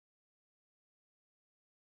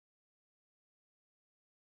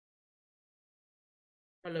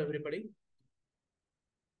Hello everybody.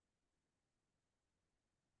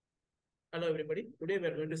 Hello everybody. Today we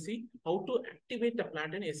are going to see how to activate the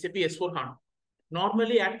plant in SAP S4hana.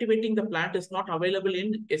 Normally activating the plant is not available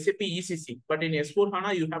in SAP ECC, but in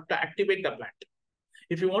S4hana you have to activate the plant.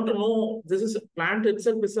 If you want to know, this is plant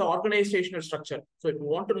itself is an organizational structure. So if you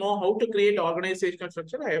want to know how to create organizational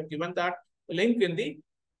structure, I have given that link in the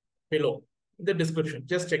below in the description.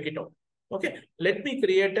 Just check it out. Okay, let me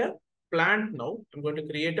create a plant now. I'm going to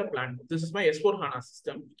create a plant. This is my S4hana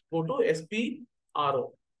system. Go to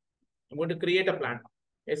SPRO. I'm going to create a plant.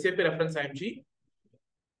 SAP reference IMG,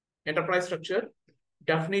 enterprise structure,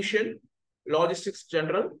 definition, logistics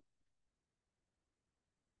general,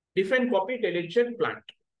 define copy, deletion, plant.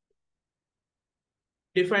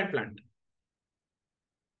 Define plant.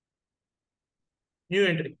 New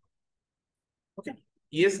entry. Okay.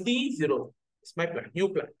 SD0 is my plant. New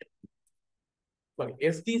plant. Sorry,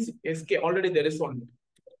 SK already there is one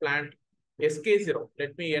plant. SK0.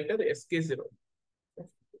 Let me enter the SK0.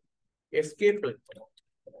 SK plant.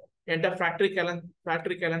 Enter factory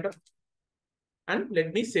calendar. And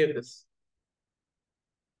let me save this.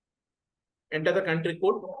 Enter the country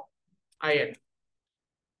code IN.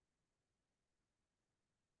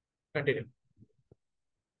 Continue.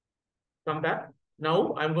 Come back.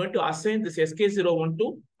 Now I'm going to assign this SK01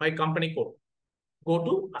 to my company code. Go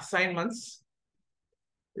to assignments,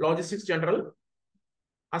 logistics general,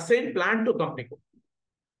 assign plant to company code.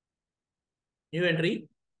 New entry.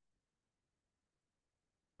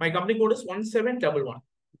 My company code is 1711.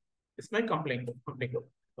 It's my company code.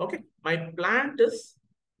 Okay. My plant is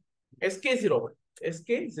SK01.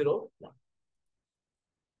 SK01.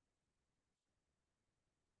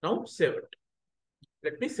 Now save it.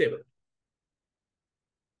 Let me save it.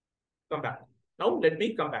 Come back. Now let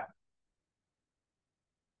me come back.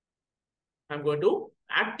 I'm going to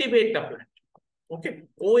activate the plant. Okay.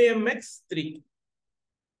 OMX3.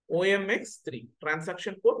 OMX3.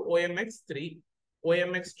 Transaction code OMX3,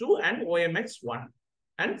 OMX2, and OMX1.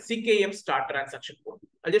 And CKMSTART transaction code.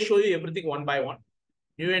 I'll just show you everything one by one.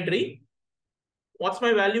 New entry. What's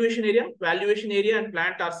my valuation area? Valuation area and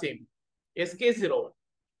plant are same. SK01.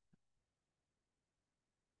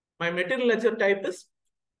 My material ledger type is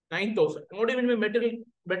 9,000. What do you mean by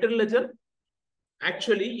material ledger?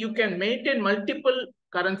 Actually, you can maintain multiple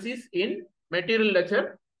currencies in material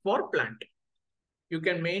ledger for plant. You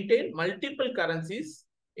can maintain multiple currencies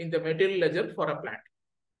in the material ledger for a plant.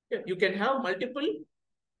 You can have multiple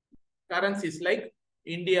currencies like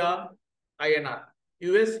India, INR,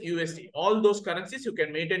 US, USD. All those currencies you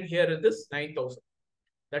can maintain here in this 9,000.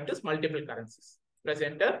 That is multiple currencies. Press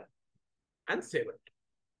enter and save it.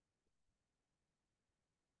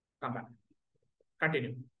 Come back.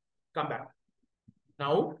 Continue. Come back.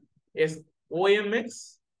 Now, yes,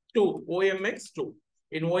 OMX2. OMX2.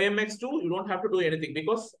 In OMX2, you don't have to do anything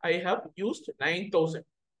because I have used 9,000.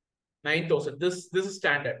 9,000. This is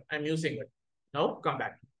standard. I'm using it. Now, come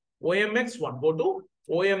back. OMX1. Go to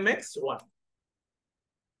OMX1.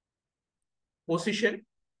 Position.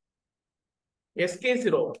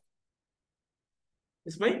 SK0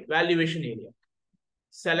 is my valuation area.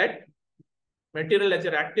 Select material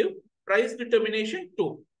ledger active. Price determination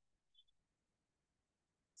 2.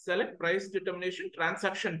 Select price determination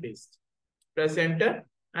transaction based. Press enter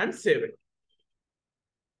and save it.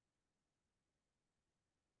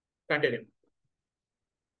 Continue.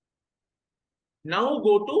 Now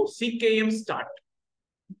go to CKMSTART.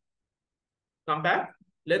 Come back.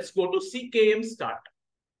 Let's go to CKMSTART.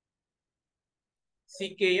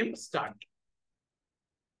 CKMSTART.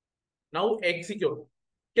 Now execute.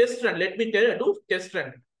 Test run. Let me tell you to test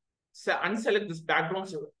run. So unselect this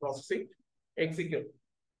background processing. Execute.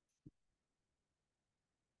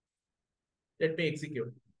 Let me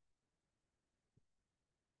execute.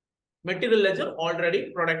 Material ledger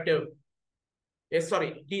already productive.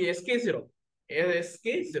 Sorry, SK0.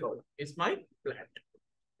 SK0 is my plant.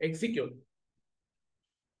 Execute.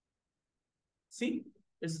 See,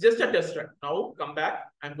 it's just a test run. Now come back.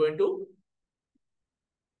 I'm going to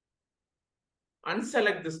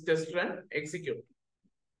unselect this test run. Execute.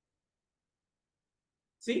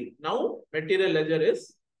 See, now material ledger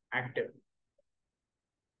is active.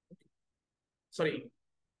 Sorry,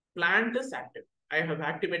 plant is active. I have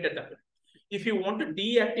activated the plant. If you want to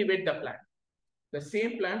deactivate the plant, the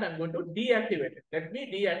same plant, I'm going to deactivate it. Let me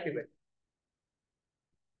deactivate.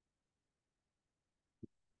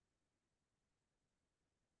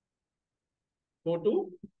 Go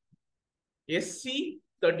to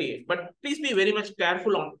SC38. But please be very much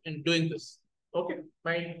careful in doing this. Okay.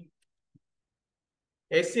 My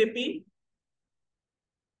SAP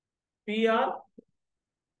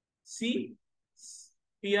PRC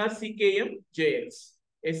PRCKMJX.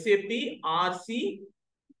 SAP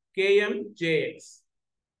RCKMJX.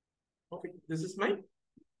 Okay, this is my,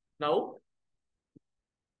 now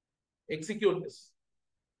execute this.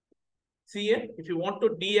 See here, if you want to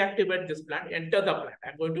deactivate this plant, enter the plant.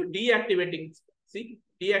 I'm going to deactivating this plant. See,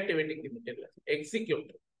 deactivating the material.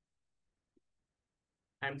 Execute.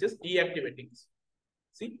 I'm just deactivating this.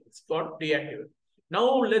 See, it's got deactivated.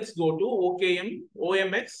 Now let's go to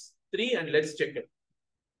OMX3 and let's check it.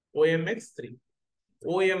 OMX3.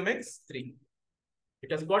 OMX3.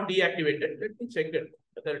 It has got deactivated. Let me check it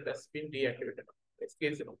whether it has been deactivated. Let's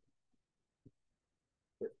case it.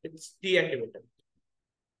 It's deactivated.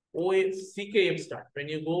 CKMSTART. When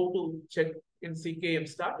you go to check in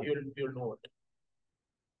CKMSTART, you'll know it.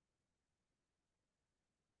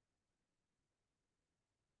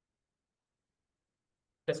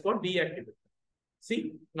 It has got deactivated.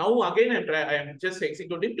 See, now again I am just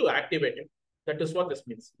executing to activate it. That is what this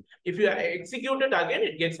means. If you execute it again,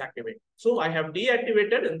 it gets activated. So I have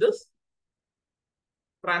deactivated in this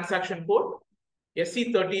transaction code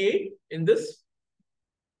SC38 in this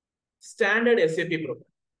standard SAP program.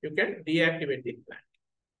 You can deactivate the plant.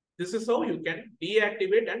 This is how you can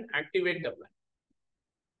deactivate and activate the plant.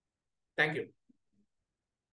 Thank you.